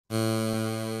Hello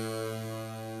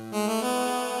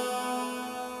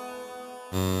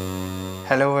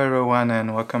everyone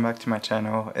and welcome back to my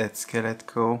channel. It's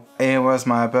Kaleidos. It was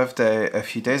my birthday a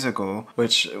few days ago,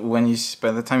 which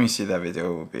by the time you see that video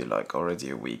it will be like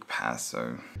already a week past,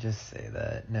 so just say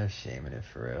that. No shame in it,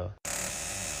 for real.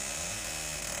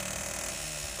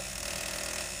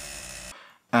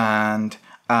 And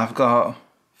I've got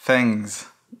things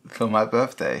for my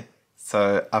birthday,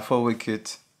 so I thought we could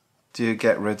do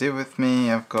get ready with me.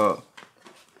 I've got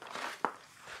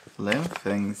little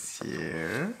things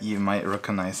here. You might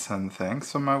recognize some things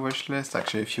from my wish list.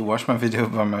 Actually, if you watch my video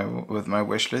with my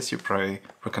wish list, you probably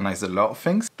recognize a lot of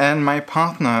things. And my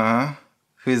partner,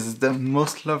 who is the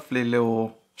most lovely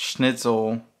little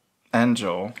schnitzel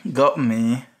angel, got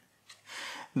me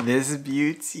this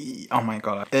beauty. Oh my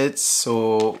god, it's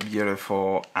so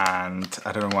beautiful, and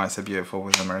I don't know why I say beautiful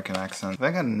with American accent. I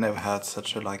think I never had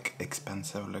such a like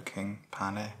expensive looking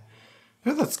palette.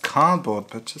 You know, that's cardboard,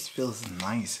 but it just feels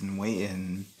nice and weighty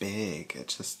and big. It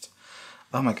just,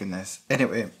 oh my goodness.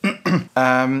 Anyway,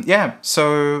 yeah,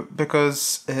 so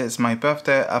because it's my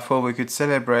birthday, I thought we could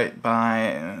celebrate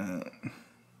by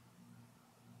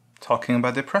talking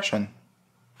about depression.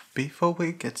 Before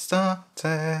we get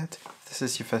started, if this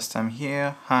is your first time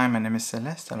here, hi, my name is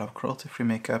Celeste. I love cruelty-free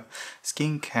makeup,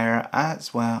 skincare,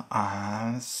 as well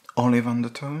as olive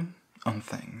undertone on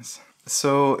things.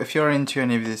 So if you're into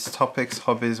any of these topics,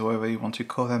 hobbies, whatever you want to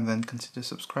call them, then consider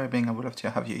subscribing. I would love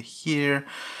to have you here.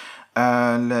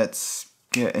 Let's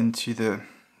get into the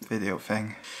video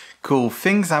thing. Cool,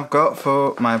 things I've got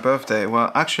for my birthday.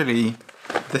 Well, actually,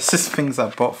 this is things I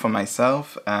bought for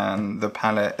myself, and the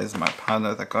palette is my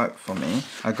partner that got it for me.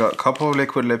 I got a couple of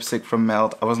liquid lipstick from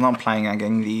e.l.f. I was not planning on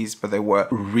getting these, but they were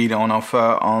really on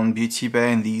offer on Beauty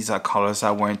Bay, and these are colors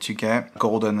I wanted to get,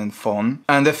 golden and fawn.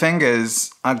 And the thing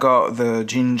is, I got the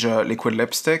ginger liquid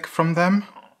lipstick from them,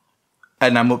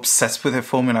 and I'm obsessed with the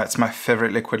formula. It's my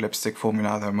favorite liquid lipstick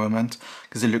formula at the moment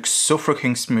because it looks so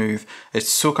freaking smooth. It's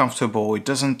so comfortable. It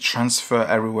doesn't transfer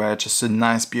everywhere. Just a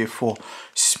nice, beautiful,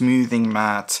 smoothing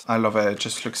matte. I love it. It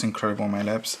just looks incredible on my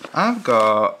lips. I've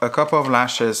got a couple of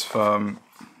lashes from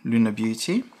Luna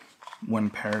Beauty.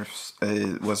 One pair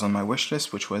was on my wish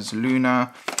list, which was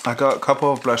Luna. I got a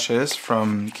couple of blushes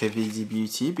from KVD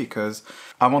Beauty because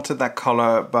I wanted that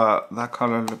color, but that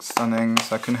color looks stunning,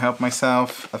 so I couldn't help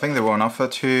myself. I think they were on offer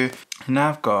too. And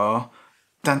I've got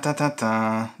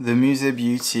the Muse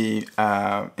Beauty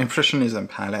Impressionism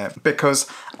palette because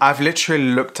I've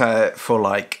literally looked at it for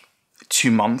like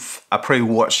 2 months. I probably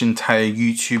watched entire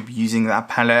YouTube using that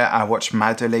palette. I watched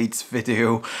Madelaine's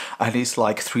video at least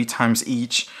like 3 times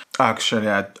each. Actually,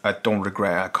 I don't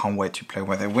regret it. I can't wait to play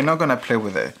with it. We're not gonna play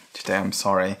with it today, I'm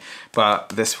sorry, but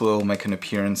this will make an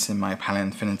appearance in my palette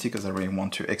Infinity because I really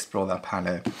want to explore that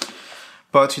palette.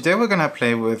 But today we're gonna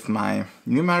play with my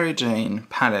new Mary Jane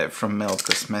palette from e.l.f.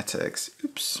 Cosmetics.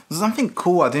 Oops. Something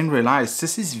cool I didn't realize,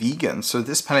 this is vegan. So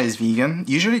this palette is vegan.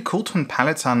 Usually cool tone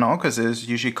palettes are not because it's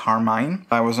usually carmine.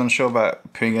 I wasn't sure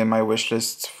about putting in my wish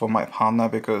list for my partner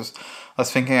because I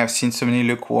was thinking I've seen so many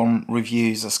lukewarm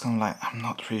reviews. I was kind of like, I'm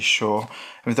not really sure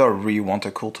if I really want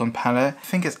a cool tone palette. I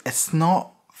think it's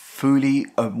not fully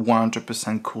a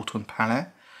 100% cool tone palette.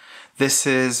 This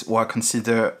is what I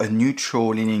consider a neutral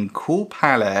leaning cool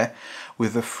palette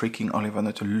with a freaking olive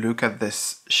undertone. Look at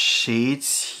this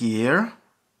shades here.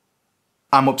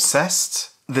 I'm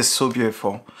obsessed. They're so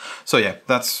beautiful. So yeah,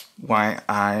 that's why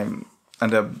I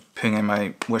ended up putting in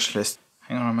my wish list.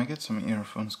 Hang on, I might get some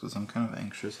earphones because I'm kind of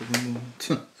anxious at the moment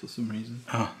for some reason.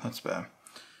 Oh, that's better.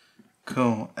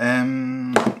 Cool.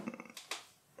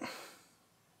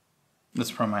 Let's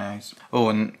prime my eyes. Oh,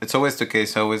 and it's always the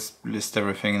case, I always list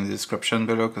everything in the description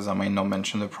below because I might not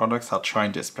mention the products. I'll try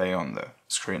and display on the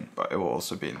screen, but it will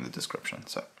also be in the description,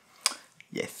 so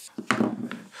yes.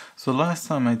 So last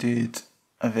time I did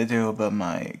a video about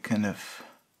my kind of,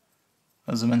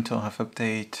 as a mental health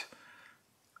update,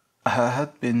 I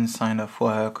had been signed off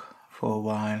work for a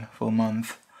while, for a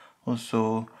month or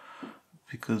so,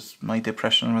 because my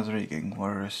depression was really getting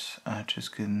worse. I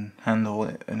just couldn't handle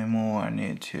it anymore. I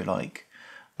needed to like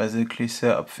basically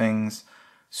set up things,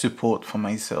 support for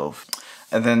myself.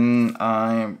 And then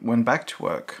I went back to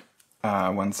work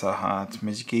once I had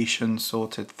medication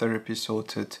sorted, therapy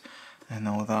sorted and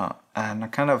all that. And I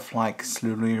kind of like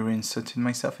slowly reinserted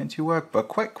myself into work, but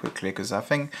quite quickly because I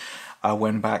think I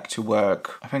went back to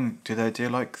work. I think, did I do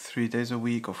like 3 days a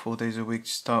week or 4 days a week to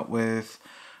start with?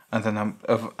 And then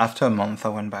after a month, I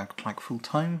went back like full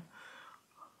time.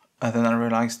 And then I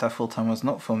realized that full time was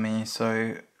not for me,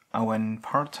 so I went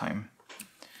part time.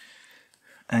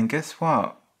 And guess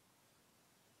what?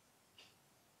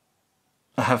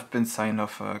 I have been signed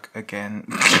off work again.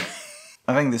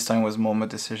 I think this time was more my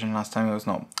decision. Last time it was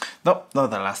not. No,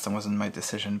 the last time wasn't my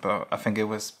decision, but I think it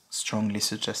was strongly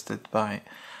suggested by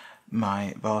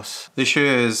my boss. The issue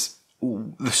is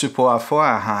the support I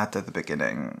thought I had at the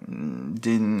beginning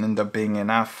didn't end up being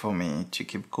enough for me to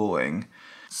keep going.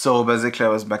 So basically I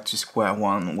was back to square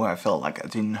one, where I felt like I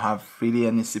didn't have really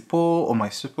any support, or my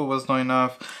support was not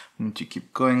enough to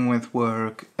keep going with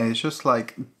work. And it's just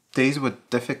like days were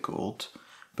difficult,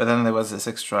 but then there was this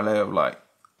extra layer of like,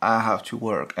 I have to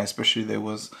work, especially there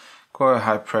was quite a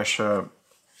high pressure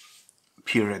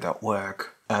period at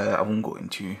work. I won't go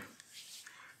into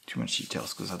too much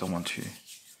details because I don't want to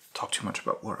talk too much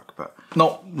about work, but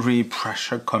not really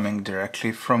pressure coming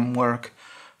directly from work,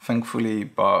 thankfully,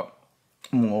 but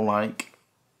more like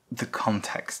the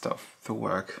context of the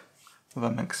work, if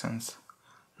that makes sense.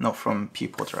 Not from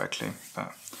people directly,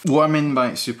 but what I mean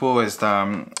by support is that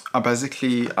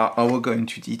I will go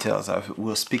into details. I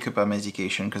will speak about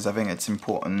medication because I think it's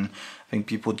important. I think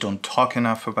people don't talk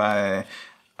enough about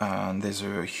it. There's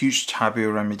a huge taboo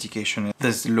around medication.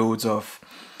 There's loads of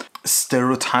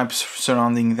stereotypes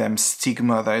surrounding them,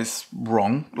 stigma that is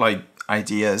wrong, like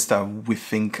ideas that we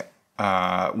think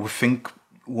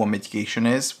what medication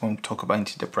is when we talk about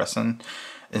antidepressant.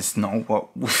 It's not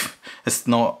it's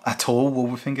not at all what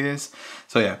we think it is.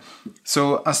 So yeah,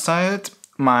 so I started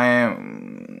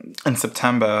in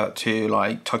September to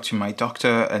like talk to my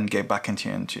doctor and get back onto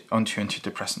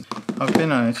antidepressants. I've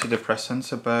been on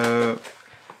antidepressants about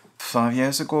 5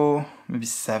 years ago, maybe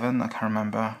 7, I can't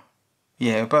remember.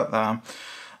 Yeah, about that.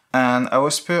 And I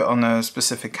was put on a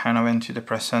specific kind of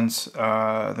antidepressants.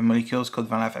 The molecule is called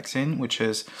venlafaxine, which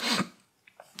is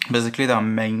basically there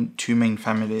are two main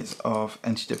families of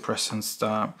antidepressants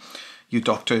that your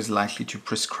doctor is likely to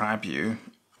prescribe you.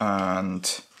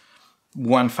 And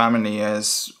one family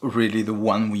is really the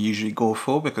one we usually go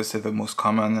for because they're the most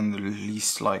common and the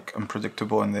least like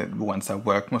unpredictable and the ones that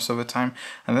work most of the time.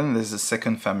 And then there's a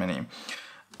second family.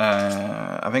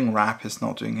 I think rap is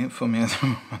not doing it for me at the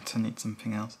moment. I need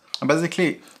something else. And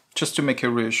basically, just to make it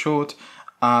really short,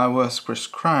 I was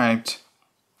prescribed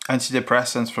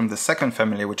antidepressants from the second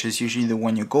family, which is usually the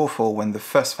one you go for when the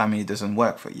first family doesn't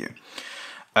work for you.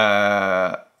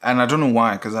 And I don't know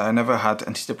why, because I never had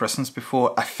antidepressants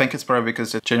before. I think it's probably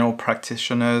because the general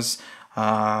practitioners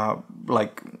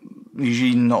like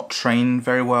usually not trained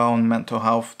very well on mental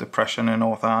health, depression and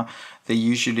all that. They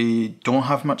usually don't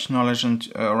have much knowledge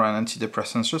around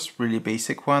antidepressants, just really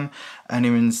basic one. And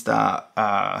it means that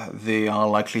they are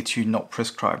likely to not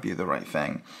prescribe you the right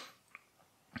thing,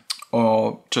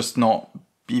 or just not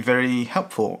be very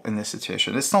helpful in this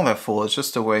situation. It's not their fault, it's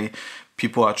just the way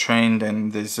people are trained,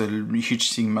 and there's a huge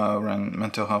stigma around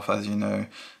mental health, as you know,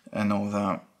 and all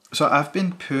that. So I've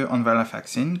been put on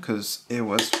venlafaxine because it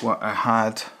was what I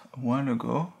had a while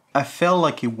ago. I felt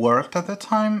like it worked at the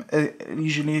time.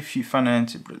 Usually if you find an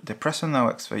antidepressant that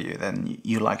works for you, then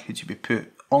you're likely to be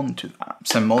put onto that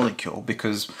same molecule,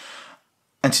 because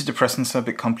antidepressants are a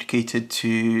bit complicated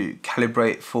to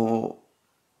calibrate for.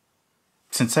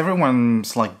 Since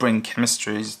everyone's like brain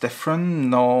chemistry is different,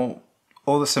 not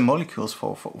all the same molecules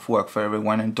work for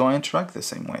everyone and don't interact the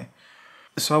same way.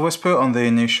 So I was put on the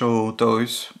initial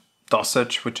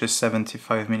dosage, which is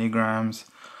 75 milligrams.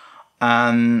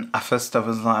 And at first I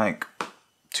was like,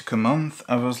 took a month,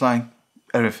 I was like,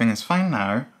 everything is fine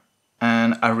now.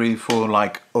 And I really thought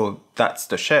like, oh, that's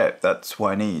the shit, that's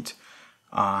what I need.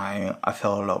 I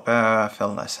felt a lot better, I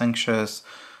felt less anxious.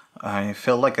 I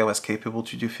felt like I was capable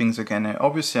to do things again. And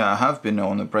obviously I have been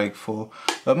on a break for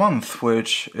a month,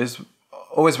 which is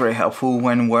always very helpful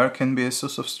when work can be a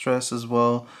source of stress as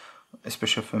well.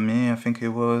 Especially for me, I think it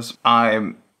was.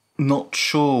 I'm not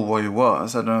sure what it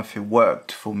was. I don't know if it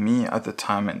worked for me at the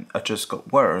time and it just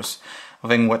got worse. I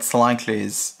think what's likely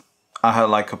is I had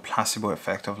like a placebo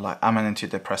effect of like, I'm an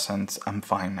antidepressant, I'm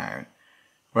fine now.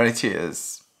 Reality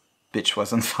is, bitch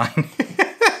wasn't fine.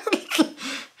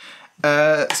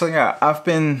 So yeah, I've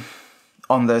been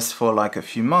on this for like a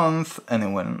few months and it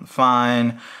went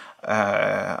fine.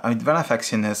 I mean,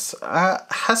 venlafaxine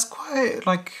has quite,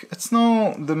 like, it's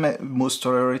not the most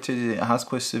tolerated, it has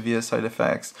quite severe side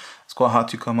effects. It's quite hard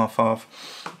to come off of.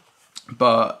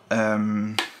 But,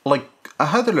 like, I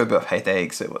had a little bit of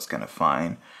headaches, it was kind of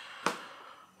fine.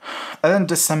 And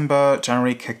then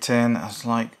January kicked in, I was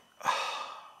like,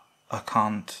 I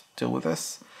can't deal with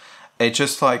this. It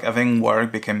just like, I think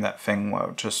work became that thing where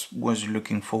I just was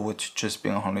looking forward to just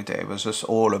being on holiday. It was just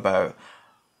all about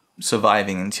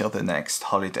surviving until the next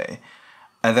holiday.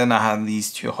 And then I had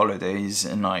these 2 holidays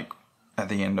in like at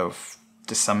the end of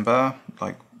December,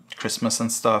 like Christmas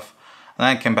and stuff. And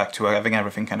then I came back to work. I think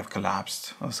everything kind of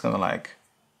collapsed. I was kind of like,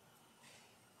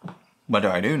 what do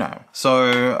I do now?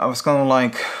 So I was kind of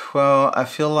like, well, I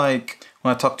feel like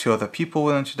when I talk to other people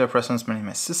with antidepressants, mainly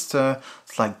my sister,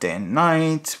 it's like day and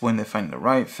night when they find the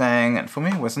right thing. And for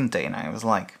me, it wasn't day and night. It was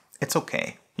like, it's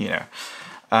okay, you know.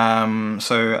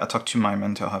 So I talked to my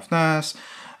mental health nurse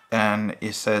and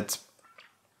he said,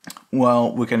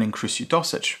 well, we can increase your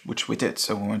dosage, which we did.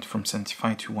 So we went from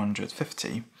 75 to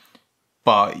 150.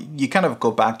 But you kind of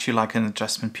go back to like an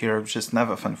adjustment period, which is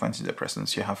never fun for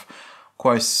antidepressants. You have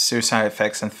quite serious side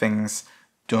effects and things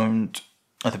don't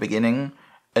at the beginning.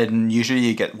 And usually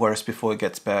you get worse before it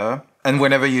gets better. And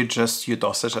whenever you adjust your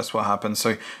dosage, that's what happens.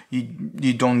 So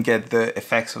you don't get the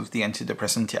effects of the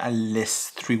antidepressant until at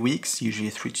least 3 weeks, usually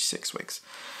 3 to 6 weeks.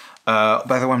 By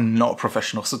the way, I'm not a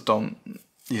professional, so don't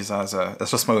use that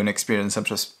that's just my own experience. I'm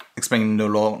just explaining the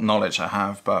knowledge I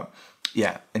have, but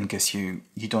yeah, in case you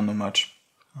don't know much.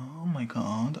 Oh my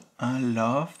god, I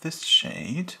love this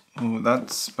shade. Oh,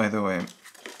 that's, by the way,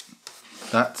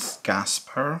 that's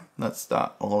Gasper. That's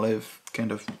that olive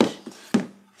kind of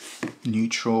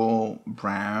neutral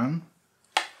brown.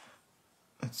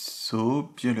 It's so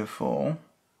beautiful.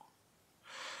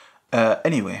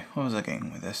 Anyway, what was I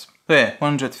getting with this? So yeah,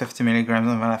 150 milligrams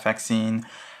of venlafaxine,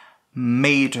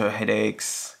 major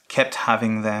headaches, kept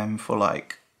having them for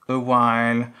like a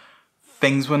while.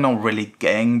 Things were not really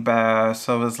getting better,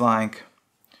 so I was like,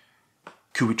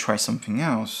 could we try something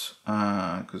else?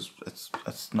 Because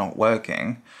it's not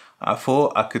working. I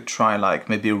thought I could try like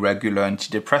maybe regular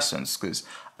antidepressants, because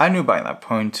I knew by that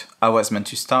point I was meant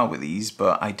to start with these,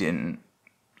 but I didn't.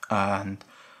 And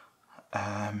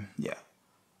yeah.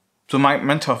 So my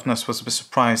mental health nurse was a bit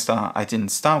surprised that I didn't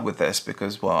start with this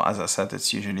because, well, as I said,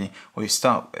 it's usually what you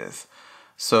start with.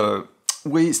 So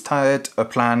we started a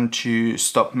plan to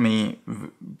stop me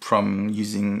from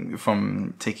taking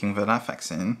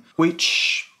venlafaxine,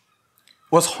 which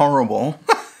was horrible.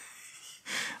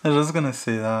 I was just gonna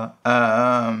say that.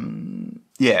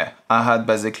 Yeah, I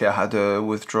had a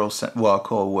withdrawal, what I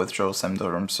call withdrawal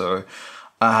syndrome. So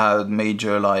I had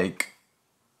major like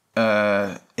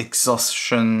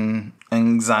exhaustion,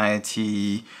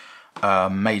 anxiety,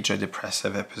 major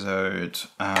depressive episode,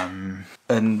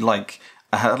 and like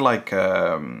I had like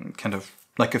kind of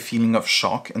like a feeling of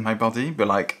shock in my body, but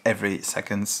like every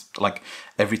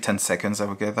 10 seconds I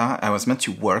would get that. I was meant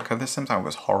to work at the same time. It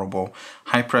was horrible,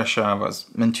 high pressure. I was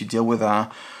meant to deal with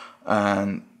that,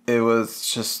 and it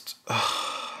was just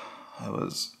it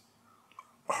was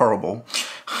horrible.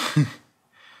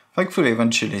 Thankfully,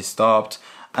 eventually stopped.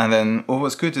 And then what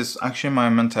was good is actually my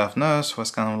mental health nurse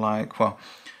was kind of like, well,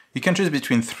 you can choose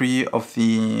between 3 of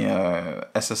the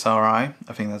SSRI.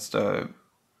 I think that's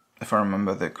if I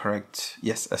remember the correct,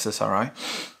 yes, SSRI,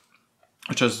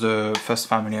 which is the first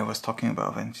family I was talking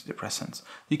about of antidepressants.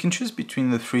 You can choose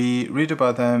between the 3, read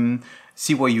about them,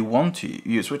 see what you want to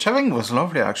use, which I think was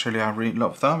lovely actually. I really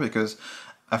loved that because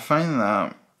I find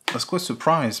that I was quite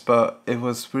surprised, but it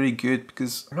was really good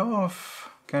because a lot of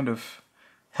kind of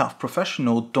health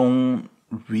professionals don't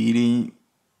really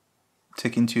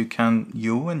take into account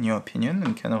you and your opinion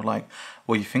and kind of like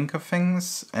what you think of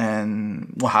things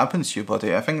and what happens to your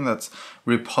body. I think that's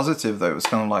really positive though. It's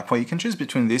kind of like, well, you can choose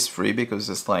between these 3 because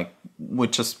it's like,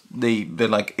 they're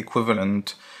like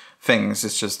equivalent things.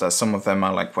 It's just that some of them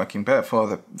are like working better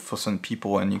for some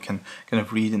people, and you can kind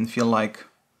of read and feel like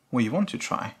what you want to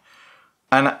try.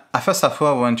 And at first I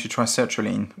thought I wanted to try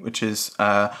sertraline, which is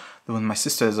the one my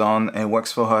sister is on. It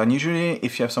works for her. And usually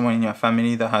if you have someone in your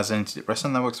family that has an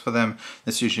antidepressant that works for them,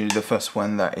 that's usually the first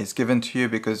one that is given to you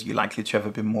because you're likely to have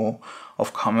a bit more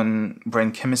of common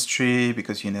brain chemistry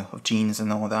because, you know, of genes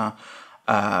and all that.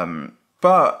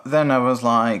 But then I was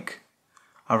like,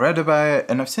 I read about it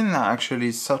and I've seen that actually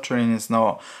sertraline is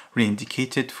not really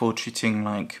indicated for treating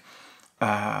like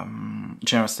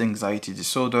generalized anxiety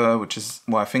disorder, which is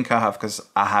what I think I have because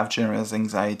I have generalized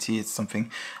anxiety. It's something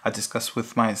I discussed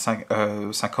with my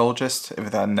psychologist,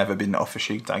 even though I've never been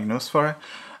officially diagnosed for it.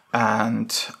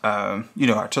 And you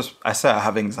know, I say I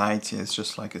have anxiety. It's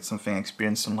just like it's something I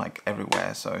experience in like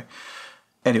everywhere. So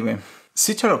anyway,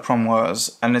 citalopram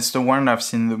was, and it's the one I've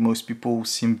seen that most people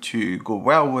seem to go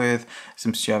well with.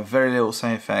 Seems to have very little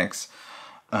side effects.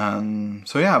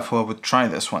 So yeah, I thought I would try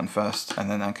this one first,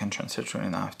 and then I can try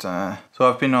sertraline after. So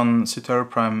I've been on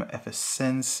citalopram ever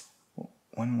since.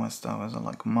 When was that? Was it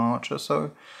like March or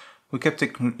so? We kept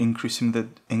increasing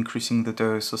the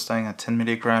dose, so starting at 10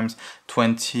 milligrams,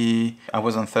 20. I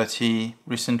was on 30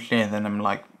 recently, and then I'm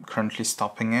like currently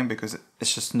stopping it because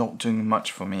it's just not doing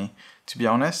much for me, to be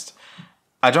honest.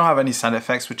 I don't have any side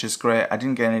effects, which is great. I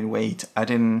didn't gain any weight. I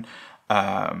didn't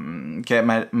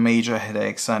get major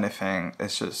headaches or anything.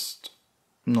 It's just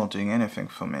not doing anything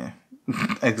for me.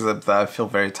 except that I feel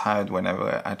very tired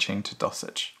whenever I change the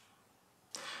dosage.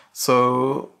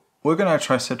 So we're gonna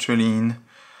try citrulline,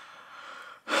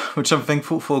 which I'm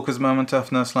thankful for because my mental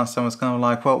health nurse last time was kind of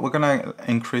like, well, we're gonna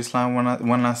increase like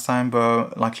one last time,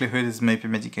 but likelihood is maybe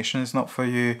medication is not for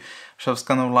you. Which I was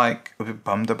kind of like a bit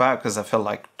bummed about because I felt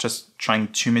like just trying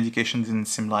 2 medications didn't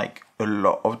seem like a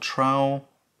lot of trial,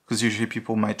 because usually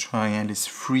people might try at least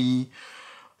 3,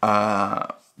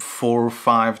 4 or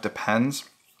 5, depends.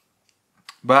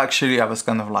 But actually I was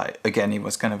kind of like, again, it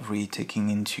was kind of really taking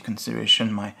into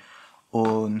consideration my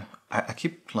own, I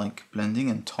keep like blending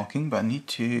and talking, but I need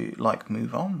to like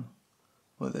move on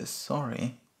with this,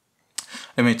 sorry.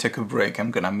 Let me take a break, I'm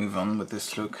gonna move on with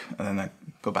this look and then I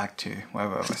go back to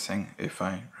whatever I was saying, if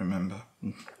I remember.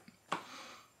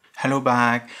 Hello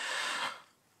back.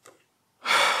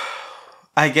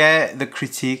 I get the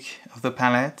critique of the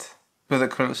palette, but the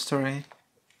color story,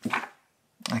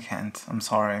 I can't, I'm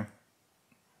sorry.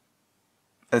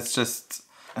 It's just,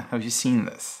 have you seen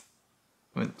this?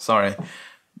 Sorry,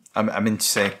 I meant to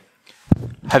say,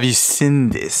 have you seen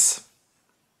this?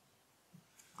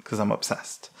 Because I'm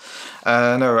obsessed.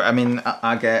 No, I mean,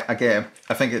 I get. I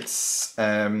think it's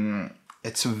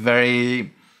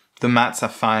very, the mattes are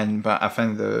fine, but I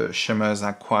think the shimmers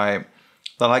are quite,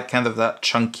 they're like kind of that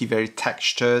chunky, very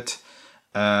textured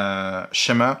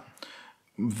shimmer,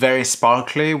 very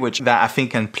sparkly, which that I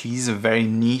think can please a very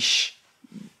niche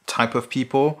type of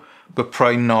people, but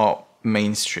probably not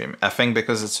mainstream. I think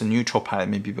because it's a neutral palette,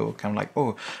 maybe people kind of like,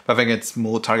 oh, but I think it's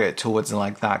more targeted towards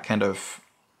like that kind of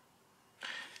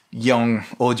young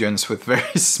audience with very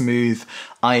smooth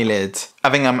eyelid. I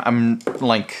think I'm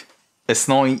like, it's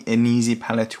not an easy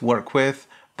palette to work with,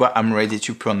 but I'm ready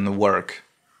to put on the work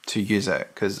to use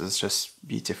it because it's just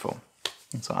beautiful.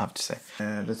 That's what I have to say.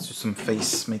 Let's do some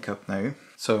face makeup now.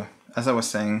 So as I was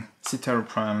saying,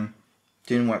 Citrulline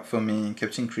didn't work for me,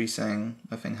 kept increasing,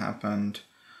 nothing happened.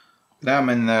 Now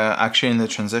I'm actually in the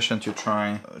transition to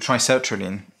try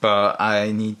sertraline, but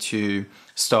I need to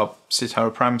stop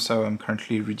Citrulline, so I'm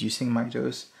currently reducing my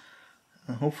dose.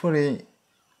 And hopefully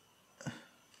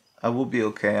I will be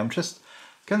okay. I'm just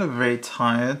kind of very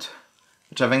tired,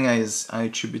 which I think I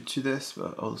attribute to this,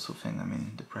 but I also think, I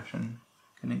mean, depression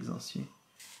can exhaust you.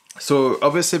 So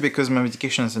obviously because my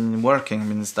medication hasn't been working,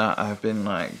 means that I've been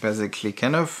like basically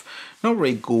kind of not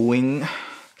really going,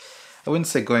 I wouldn't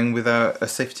say going without a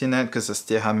safety net because I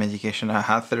still have medication, I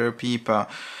had therapy, but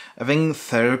I think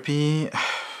therapy, it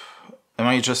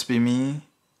might just be me,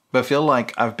 but I feel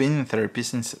like I've been in therapy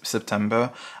since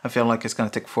September. I feel like it's gonna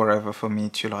take forever for me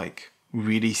to like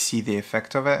really see the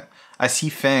effect of it. I see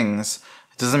things,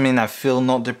 it doesn't mean I feel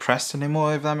not depressed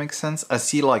anymore, if that makes sense. I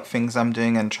see like things I'm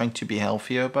doing and trying to be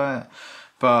healthier about it,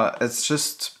 but it's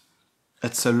just,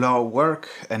 it's a lot of work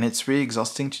and it's really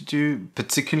exhausting to do,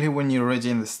 particularly when you're already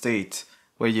in the state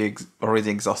where you're already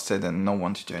exhausted and not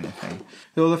want to do anything.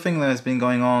 The other thing that has been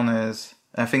going on is,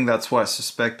 I think that's what I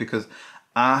suspect, because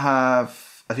I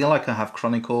feel like I have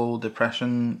chronic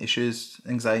depression issues,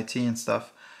 anxiety and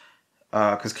stuff.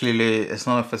 Because clearly it's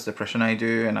not a first depression I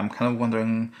do, and I'm kind of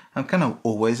wondering, I'm kind of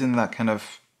always in that kind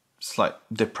of slight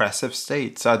depressive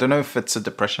state. So I don't know if it's a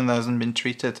depression that hasn't been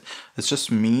treated. It's just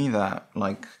me that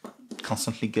like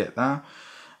constantly get that.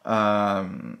 But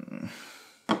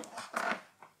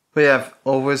yeah, I've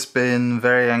always been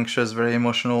very anxious, very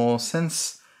emotional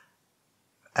since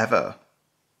ever.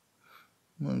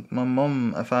 Like my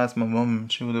mom, if I asked my mom,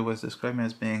 she would always describe me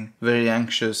as being very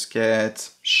anxious, scared,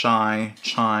 shy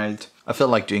child. I feel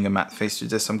like doing a matte face to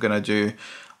this. I'm gonna do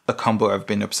a combo I've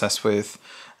been obsessed with.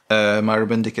 My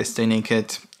Urban Decay Stay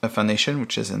Naked foundation,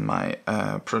 which is in my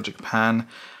project pan.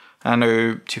 I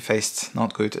know Too Faced,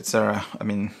 not good, etc. I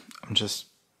mean, I'm just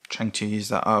trying to use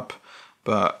that up.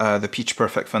 But the Peach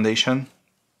Perfect foundation,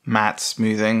 matte,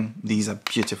 smoothing, these are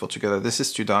beautiful together. This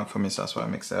is too dark for me, so that's why I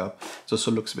mix it up. It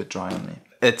also looks a bit dry on me.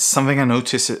 It's something I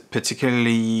noticed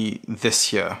particularly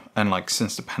this year and like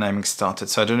since the pandemic started.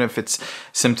 So I don't know if it's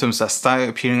symptoms that started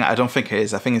appearing. I don't think it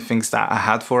is. I think it's things that I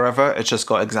had forever. It just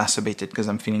got exacerbated because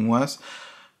I'm feeling worse.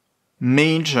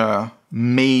 Major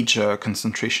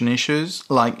concentration issues,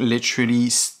 like literally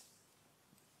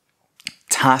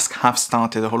tasks have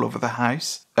started all over the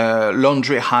house.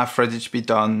 Laundry half ready to be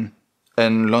done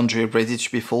and laundry ready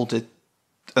to be folded.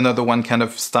 Another one kind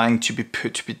of starting to be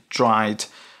put to be dried.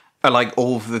 Like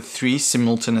all of the three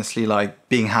simultaneously like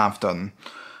being half done.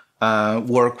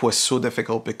 Work was so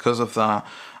difficult because of that.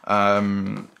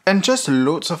 And just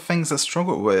loads of things I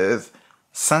struggle with.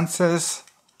 Senses.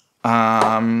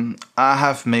 I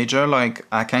have major, like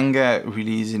I can get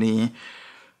really easily,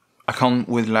 I can't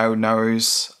with loud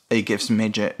noise, it gives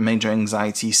major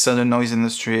anxiety. Sudden noise in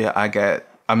the street, I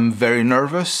I'm very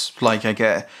nervous, like I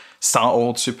get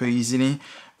startled super easily,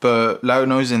 but loud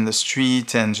noise in the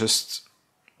street and just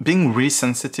being really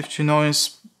sensitive to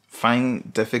noise, find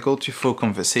it difficult to follow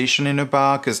conversation in a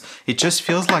bar, because it just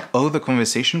feels like all the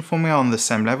conversation for me are on the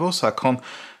same level, so I can't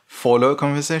follow a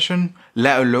conversation,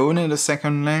 let alone in a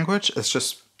second language. It's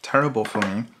just terrible for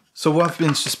me. So what I've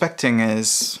been suspecting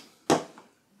is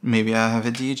maybe I have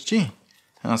ADHD.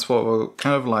 That's what we've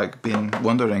kind of like been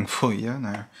wondering for a year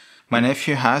now. My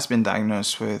nephew has been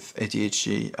diagnosed with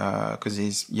ADHD because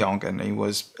he's young, and it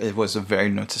was a very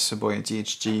noticeable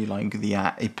ADHD, like the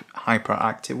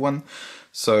hyperactive one.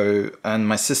 So, and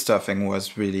my sister, I think,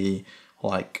 was really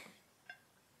like,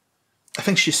 I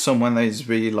think she's someone that is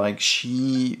really like,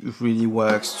 she really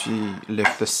works to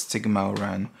lift the stigma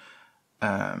around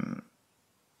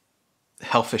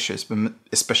health issues, but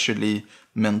especially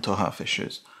mental health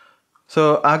issues.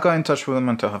 So I got in touch with a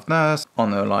mental health nurse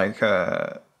on a like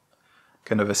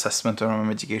kind of assessment around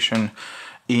medication.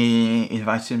 He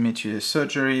invited me to the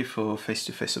surgery for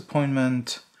face-to-face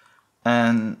appointment,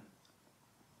 and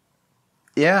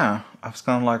yeah, I was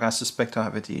kind of like, I suspect I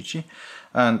have ADHD,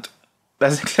 and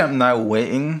basically I'm now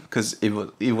waiting because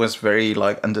it was very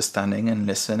like understanding and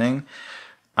listening.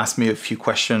 Asked me a few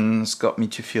questions, got me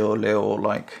to feel a little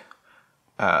like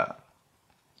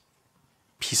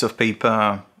piece of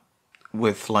paper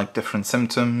with like different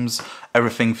symptoms.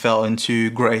 Everything fell into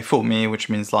grey for me, which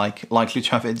means like likely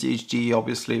to have ADHD,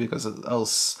 obviously, because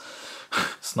else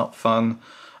it's not fun.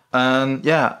 And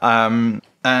yeah,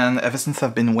 and ever since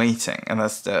I've been waiting, and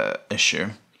that's the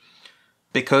issue.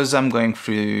 Because I'm going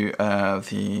through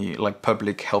the like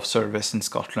public health service in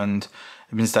Scotland,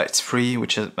 it means that it's free,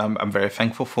 which is, I'm very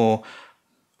thankful for.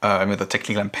 I mean,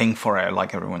 technically I'm paying for it,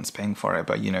 like everyone's paying for it,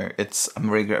 but you know, I'm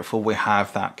really grateful we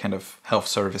have that kind of health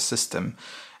service system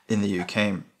in the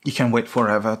UK. You can wait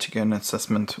forever to get an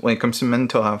assessment. When it comes to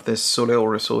mental health, there's so little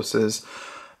resources.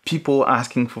 People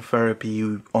asking for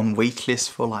therapy on wait lists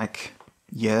for like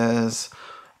years.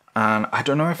 And I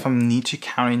don't know if I need to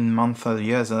count in months or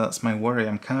years, and that's my worry.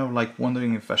 I'm kind of like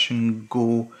wondering if I shouldn't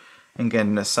go and get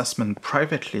an assessment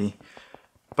privately,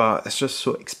 but it's just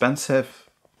so expensive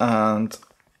and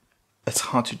it's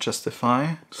hard to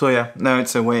justify. So yeah, now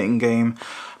it's a waiting game,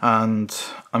 and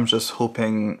I'm just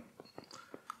hoping.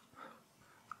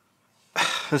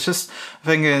 It's just, the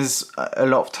thing is, a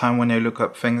lot of time when I look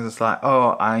up things, it's like,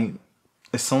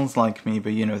 it sounds like me,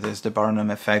 but you know, there's the Barnum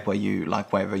effect where you,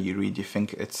 like, whatever you read, you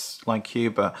think it's like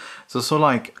you, but it's also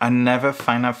like, I never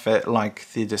find I fit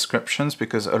like the descriptions,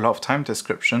 because a lot of time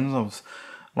descriptions of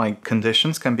like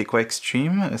conditions can be quite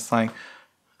extreme. It's like,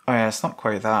 oh yeah, it's not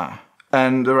quite that.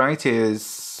 And the reality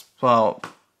is, well,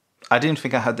 I didn't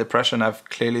think I had depression. I've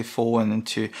clearly fallen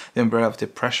into the umbrella of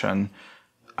depression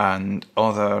and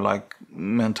other like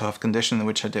mental health conditions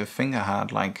which I didn't think I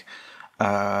had, like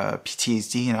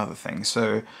PTSD and other things.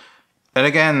 So, and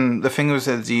again, the thing was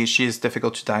that ADHD is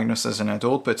difficult to diagnose as an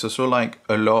adult, but it's also like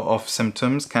a lot of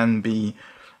symptoms can be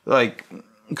like,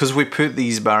 because we put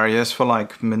these barriers for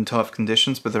like mental health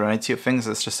conditions, but the reality of things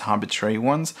is just arbitrary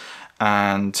ones.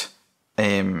 And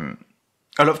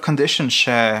a lot of conditions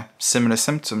share similar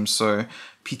symptoms. So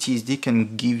PTSD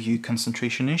can give you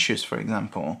concentration issues, for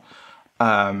example.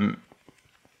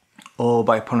 Or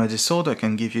bipolar disorder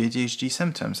can give you ADHD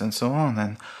symptoms, and so on.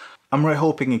 And I'm really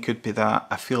hoping it could be that.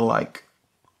 I feel like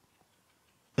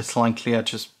it's likely I'm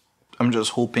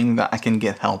just hoping that I can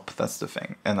get help. That's the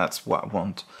thing. And that's what I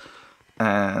want.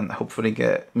 And hopefully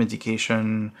get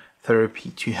medication,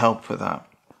 therapy to help with that.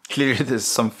 Clearly there's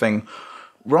something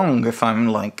wrong if I'm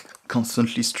like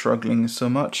constantly struggling so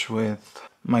much with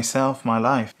myself, my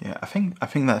life. Yeah, I think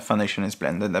that foundation is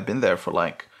blended. I've been there for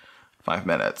like 5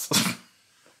 minutes.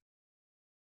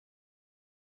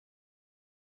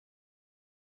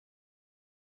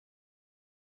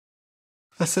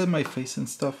 I said my face and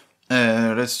stuff.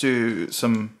 Let's do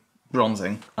some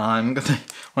bronzing. I'm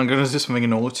gonna do something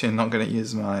naughty and not gonna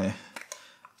use my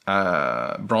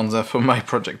bronzer for my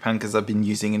project pan because I've been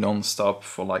using it non-stop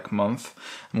for like a month.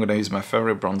 I'm gonna use my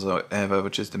favorite bronzer ever,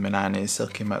 which is the Milani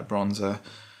Silky Matte Bronzer.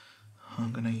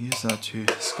 I'm gonna use that to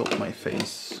sculpt my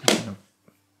face.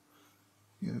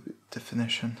 Give a bit of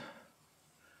definition.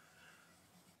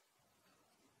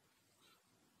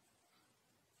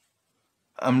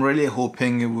 I'm really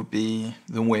hoping it would be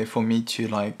the way for me to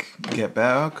like get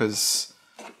better, because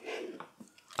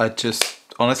I just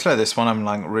honestly at this one I'm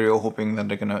like really hoping that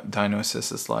they're gonna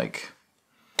diagnosis is like,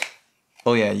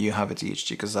 oh yeah, you have ADHD,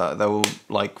 because that will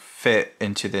like fit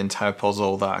into the entire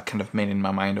puzzle that I kind of made in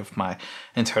my mind of my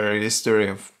entire history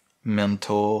of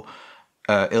mental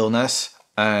illness.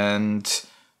 And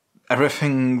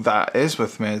everything that is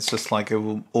with me, it's just like it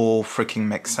will all freaking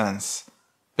make sense.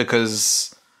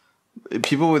 Because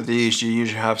people with ADHD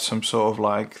usually have some sort of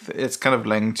like, it's kind of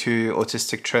linked to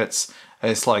autistic traits.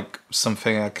 It's like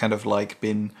something I kind of like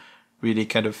been really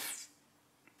kind of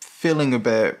feeling a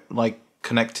bit like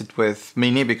connected with,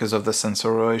 mainly because of the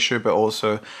sensorial issue, but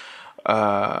also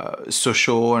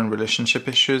social and relationship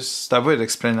issues. That would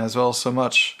explain as well so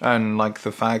much. And like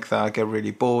the fact that I get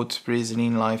really bored breathing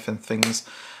in life and things.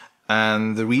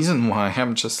 And the reason why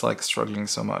I'm just like struggling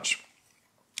so much.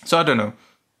 So I don't know.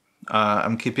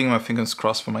 I'm keeping my fingers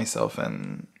crossed for myself,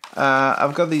 and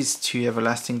I've got these two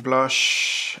Everlasting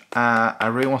blush. I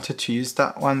really wanted to use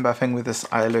that one, but I think with this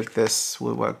eye look, this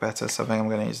will work better, so I think I'm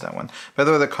going to use that one. By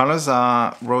the way, the colors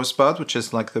are Rosebud, which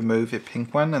is like the mauvey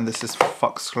pink one, and this is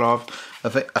Foxglove.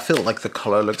 I feel like the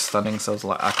color looks stunning, so I was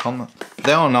like, I can't.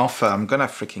 They're on offer. I'm going to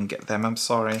freaking get them. I'm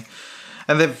sorry.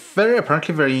 And they're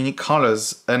apparently very unique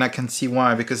colors, and I can see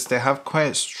why, because they have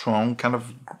quite a strong kind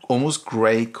of almost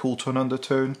grey cool tone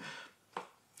undertone,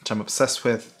 which I'm obsessed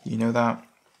with, you know that.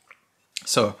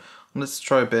 So let's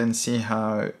try a bit and see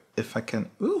how, if I can,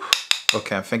 ooh,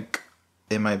 okay, I think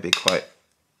it might be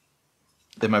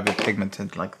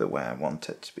pigmented like the way I want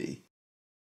it to be.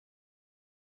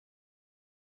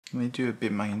 Let me do a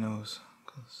bit my nose,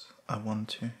 because I want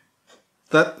to.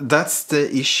 That's the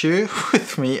issue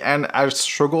with me, and I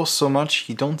struggle so much.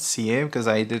 You don't see it because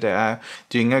I did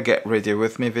doing a get ready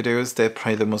with me videos. They're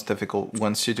probably the most difficult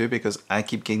ones to do because I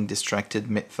keep getting distracted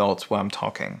mid-thoughts while I'm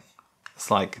talking. It's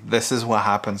like, this is what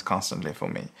happens constantly for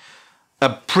me.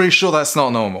 I'm pretty sure that's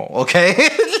not normal, okay?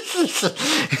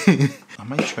 I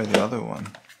might try the other one.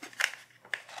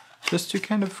 Just to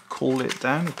kind of cool it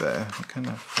down a bit. I kind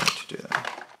of want to do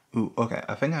that. Ooh, okay,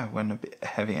 I think I went a bit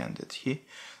heavy-handed here.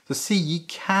 So see, you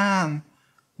can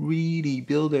really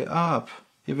build it up,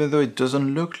 even though it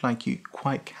doesn't look like you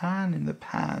quite can in the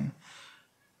pan.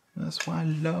 That's what I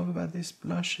love about these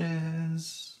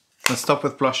blushes. Let's stop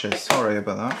with blushes, sorry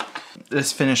about that.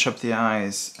 Let's finish up the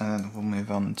eyes and then we'll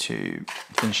move on to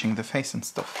finishing the face and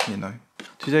stuff, you know.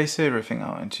 Did I say everything I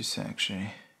wanted to say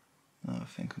actually? No, I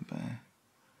think about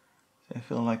it. I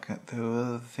feel like there were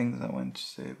other things I wanted to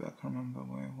say, but I can't remember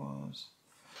where it was.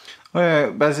 Well, yeah,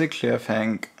 basically I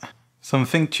think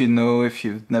something to know if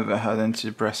you've never had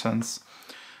antidepressants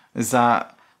is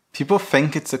that people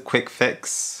think it's a quick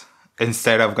fix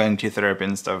instead of going to therapy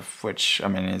and stuff, which I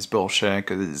mean is bullshit,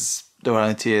 because the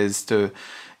reality is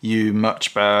you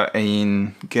much better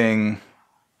in getting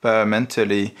better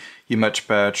mentally, you much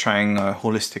better trying a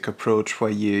holistic approach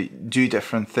where you do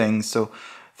different things. So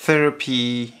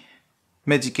therapy,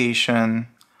 medication,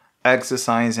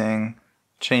 exercising,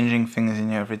 changing things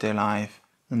in your everyday life,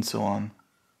 and so on.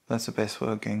 That's the best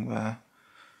way of getting there.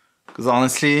 Because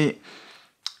honestly,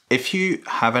 if you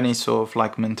have any sort of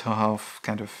like mental health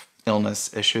kind of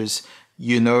illness issues,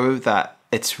 you know that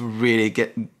it's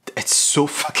so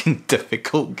fucking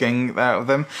difficult getting out of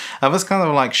them. I was kind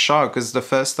of like shocked because the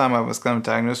first time I was kind of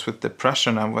diagnosed with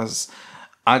depression,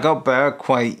 I got better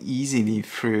quite easily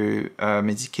through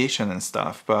medication and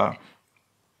stuff, but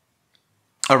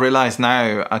I realize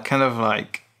now I kind of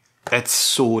like, it's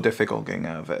so difficult getting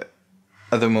out of it.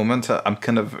 At the moment, I'm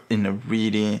kind of in a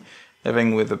really,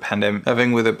 having with the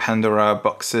Pandora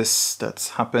boxes that's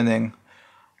happening,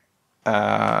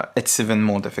 it's even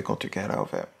more difficult to get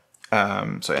out of it.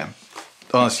 So yeah,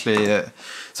 honestly,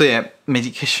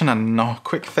 medication are not a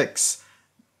quick fix.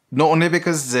 Not only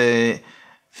because they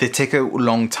take a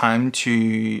long time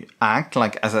to act,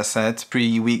 like as I said,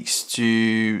 3 weeks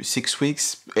to 6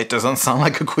 weeks. It doesn't sound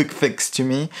like a quick fix to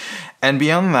me. And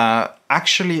beyond that,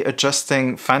 actually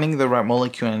adjusting, finding the right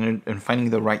molecule and finding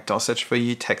the right dosage for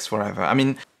you takes forever. I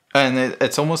mean, and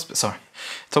it's almost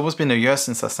been a year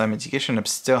since I started medication. I'm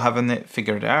still haven't it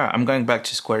figured out. I'm going back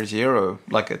to square zero,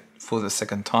 for the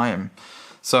second time.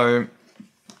 So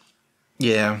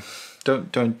yeah,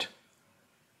 don't.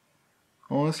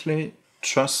 Honestly,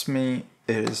 trust me,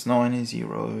 it is not any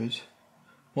zeros.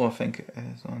 Well, I think it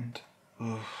is, and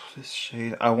this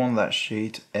shade, I want that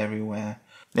shade everywhere.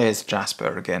 It's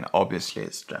Jasper again, obviously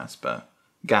it's Jasper.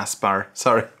 Gaspar,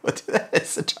 sorry, what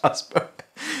is a Jasper?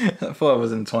 I thought I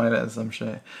was in Twilight or some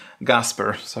shit.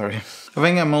 Gasper, sorry. I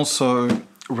think I'm also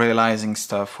realizing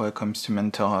stuff when it comes to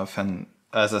mental health, and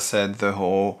as I said, the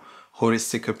whole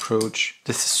holistic approach.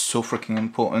 This is so freaking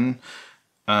important.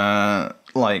 I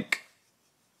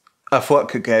thought I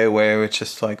could get away with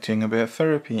just like doing a bit of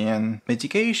therapy and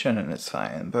medication and it's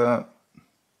fine, but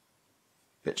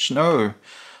bitch, no.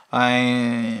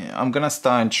 I'm gonna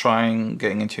start trying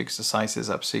getting into exercises.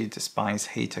 Absolutely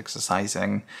hate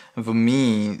exercising. And for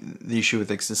me, the issue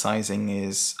with exercising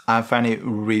is I find it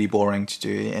really boring to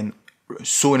do, and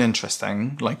so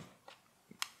uninteresting. Like,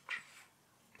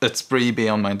 it's pretty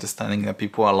beyond my understanding that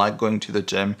people are like going to the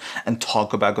gym and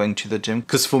talk about going to the gym.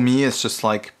 Because for me, it's just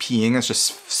like peeing. It's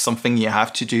just something you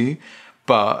have to do.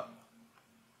 But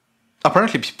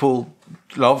apparently people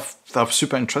are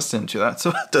super interested into that.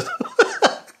 So I don't know.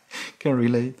 Can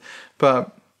relate.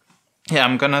 But yeah,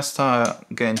 I'm gonna start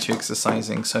getting to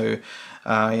exercising. So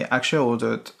I actually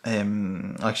ordered,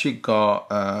 got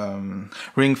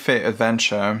Ring Fit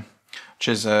Adventure, which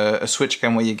is a Switch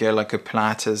game where you get like a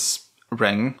Pilates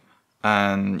ring,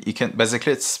 and you can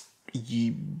basically it's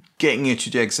getting you to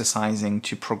do exercising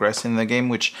to progress in the game,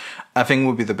 which I think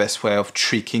would be the best way of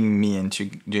tricking me into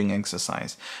doing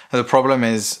exercise. And the problem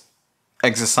is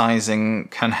exercising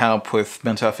can help with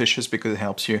mental health issues because it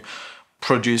helps you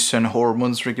produce certain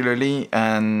hormones regularly,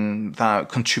 and that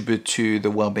contribute to the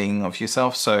well-being of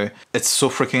yourself. So it's so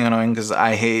freaking annoying because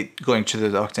I hate going to the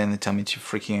doctor and they tell me to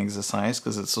freaking exercise,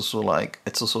 because it's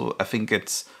also I think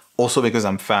it's also because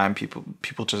I'm fat and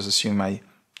people just assume I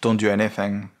don't do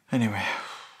anything. Anyway,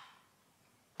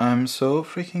 I'm so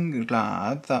freaking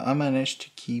glad that I managed to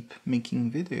keep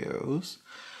making videos,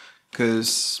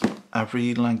 because I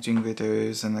really like doing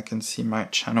videos and I can see my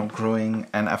channel growing,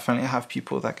 and I finally have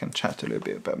people that can chat a little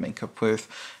bit about makeup with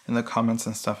in the comments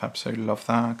and stuff. I absolutely love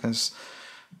that, because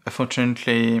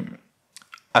unfortunately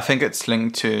I think it's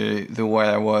linked to the way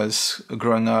I was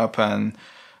growing up and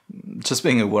just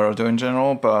being a weirdo in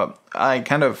general, but I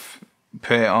kind of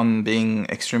put it on being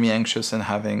extremely anxious and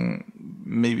having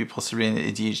maybe possibly an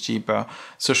ADHD, but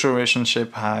social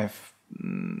relationship I've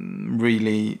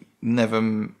really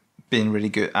never been really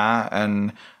good at,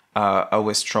 and I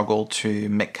always struggle to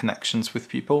make connections with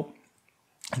people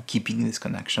and keeping these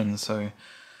connections. So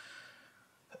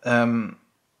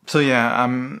yeah,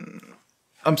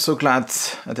 I'm so glad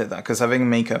I did that, because having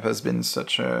makeup has been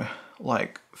such a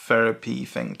like therapy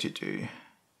thing to do.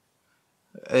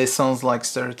 It sounds like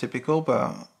stereotypical,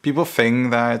 but people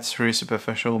think that it's really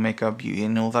superficial makeup, beauty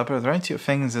and all that, but the reality of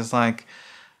things is like,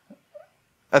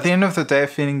 at the end of the day,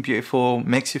 feeling beautiful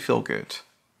makes you feel good.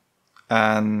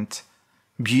 And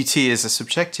beauty is a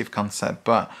subjective concept,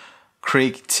 but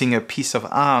creating a piece of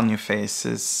art on your face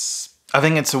is, I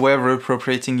think it's a way of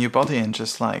reappropriating your body and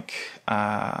just like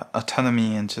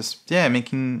autonomy, and just, yeah,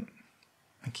 making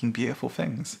beautiful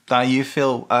things that you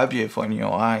feel are beautiful in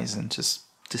your eyes and just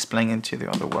displaying into the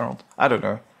other world. I don't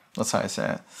know. That's how I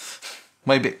say it.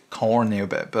 Might be a bit corny a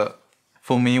bit, but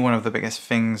for me, one of the biggest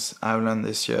things I've learned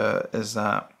this year is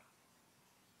that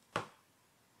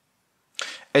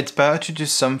it's better to do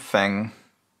something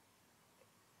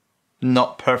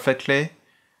not perfectly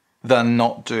than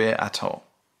not do it at all.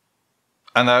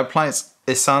 And that applies,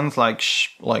 it sounds like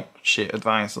shit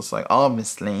advice. It's like,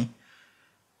 obviously.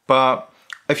 But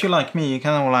if you're like me, you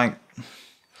kind of like,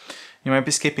 you might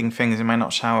be skipping things. You might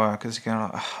not shower because you're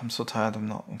going, oh, I'm so tired, I don't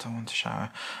want to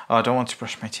shower. Oh, I don't want to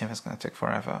brush my teeth, it's going to take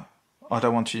forever. Oh, I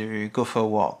don't want to go for a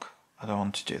walk. I don't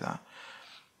want to do that.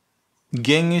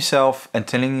 Getting yourself and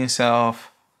telling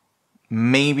yourself,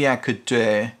 maybe I could do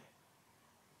it,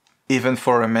 even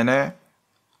for a minute,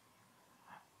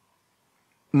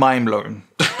 mind blown.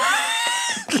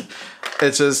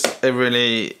 It's just,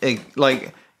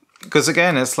 because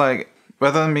again, it's like,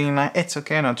 rather than being like, it's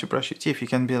okay not to brush your teeth, you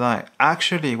can be like,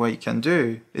 actually what you can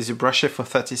do is you brush it for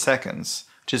 30 seconds,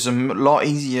 which is a lot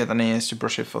easier than it is to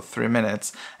brush it for 3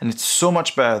 minutes. And it's so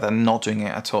much better than not doing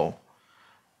it at all.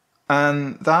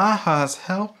 And that has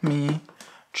helped me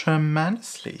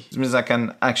tremendously. It means I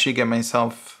can actually get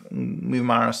myself, move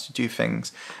my arms to do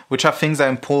things, which are things that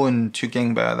are important to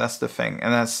getting better. That's the thing.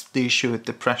 And that's the issue with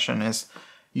depression, is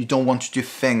you don't want to do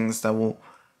things that will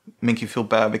make you feel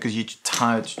better because you're too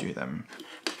tired to do them.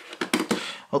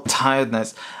 Well,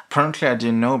 tiredness. Apparently I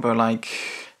didn't know, but like,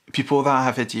 people that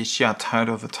have ADHD are tired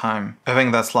all the time. I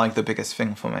think that's like the biggest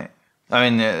thing for me. I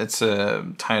mean,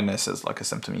 tiredness is like a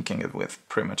symptom you can get with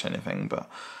pretty much anything, but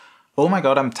oh my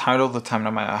god, I'm tired all the time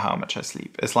no matter how much I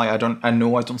sleep. It's like I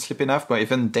know I don't sleep enough, but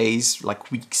even days, like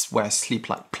weeks where I sleep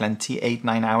like plenty,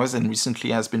 8-9 hours, and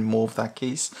recently has been more of that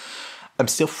case, I'm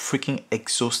still freaking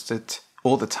exhausted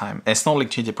all the time. It's not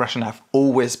linked to depression, I've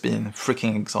always been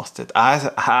freaking exhausted.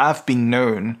 I have been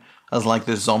known as like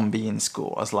the zombie in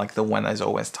school, as like the one that's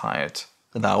always tired,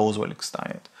 and that always looks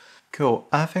tired. Cool,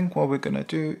 I think what we're gonna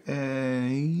do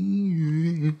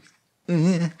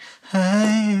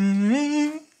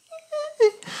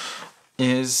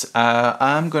is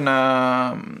I'm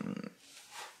gonna,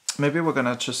 maybe we're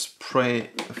gonna just spray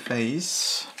the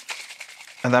face,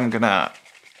 and then I'm gonna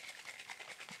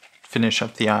finish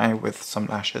up the eye with some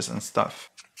lashes and stuff.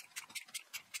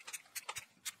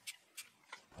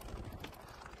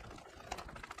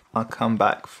 I'll come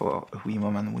back for a wee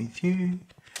moment with you.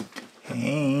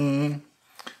 Hey.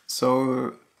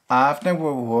 So I've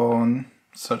never worn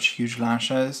such huge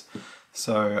lashes,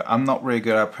 so I'm not really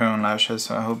good at putting on lashes,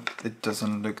 so I hope it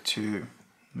doesn't look too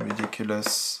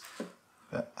ridiculous,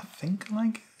 but I think I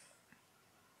like it.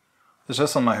 It's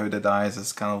just on my hooded eyes,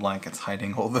 it's kind of like it's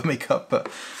hiding all the makeup, but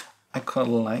I kind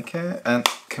of like it. And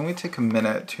can we take a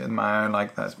minute to admire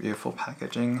like that beautiful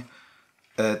packaging?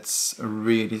 It's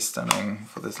really stunning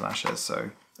for these lashes,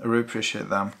 so I really appreciate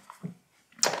them.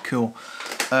 Cool.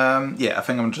 Yeah, I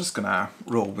think I'm just gonna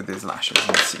roll with these lashes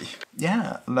and see.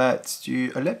 Yeah, let's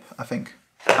do a lip, I think.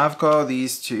 I've got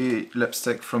these two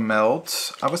lipstick from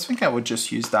Melt. I was thinking I would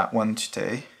just use that one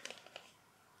today.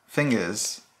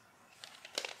 Fingers.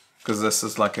 Because this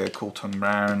is like a cool tone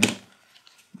brown.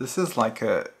 This is like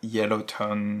a yellow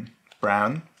tone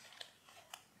brown.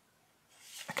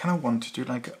 I kind of want to do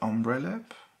like an ombre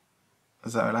lip.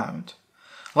 Is that allowed?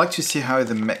 I'd like to see how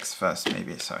they mix first,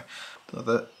 maybe. So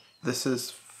this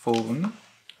is fawn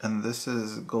and this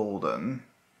is golden.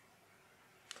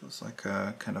 So it's like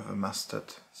a kind of a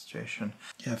mustard situation.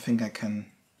 Yeah, I think I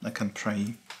can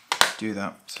try do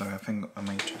that. So I think I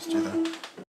might just do that.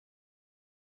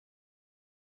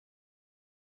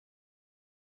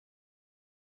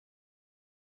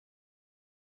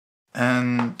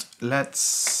 And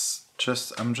let's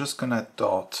just, I'm just gonna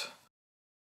dot.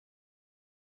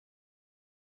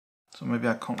 So maybe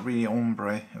I can't really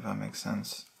ombre, if that makes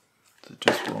sense. So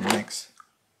just will mix.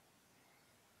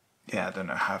 Yeah, I don't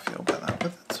know how I feel about that,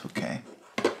 but that's okay.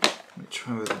 Let me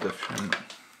try with a different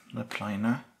lip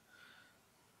liner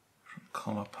from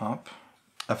Colourpop.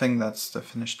 I think that's the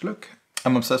finished look.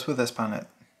 I'm obsessed with this palette.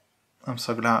 I'm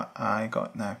so glad I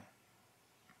got it now.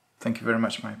 Thank you very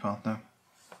much, my partner.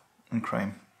 And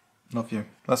Crane. Love you.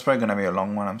 That's probably gonna be a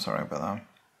long one, I'm sorry about that.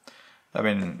 I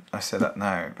mean, I say that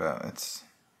now, but it's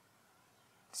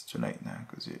too late now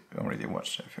because you already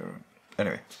watched it.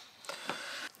 Anyway,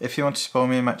 if you want to support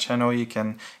me in my channel, you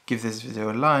can give this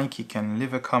video a like, you can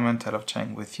leave a comment. I love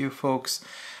chatting with you folks.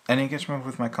 And engagement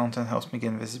with my content helps me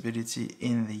gain visibility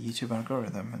in the YouTube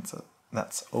algorithm, and so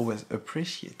that's always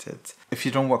appreciated. If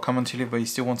you don't want comment to leave but you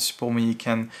still want to support me, you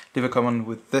can leave a comment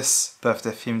with this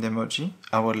birthday themed emoji.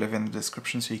 I will leave in the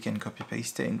description so you can copy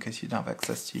paste it in case you don't have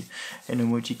access to an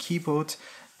emoji keyboard.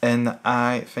 And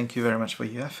I thank you very much for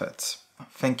your efforts.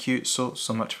 Thank you so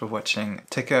much for watching.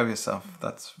 Take care of yourself.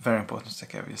 That's very important to take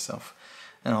care of yourself.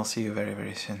 And I'll see you very,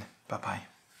 very soon. Bye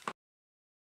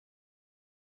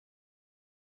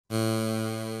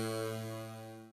bye.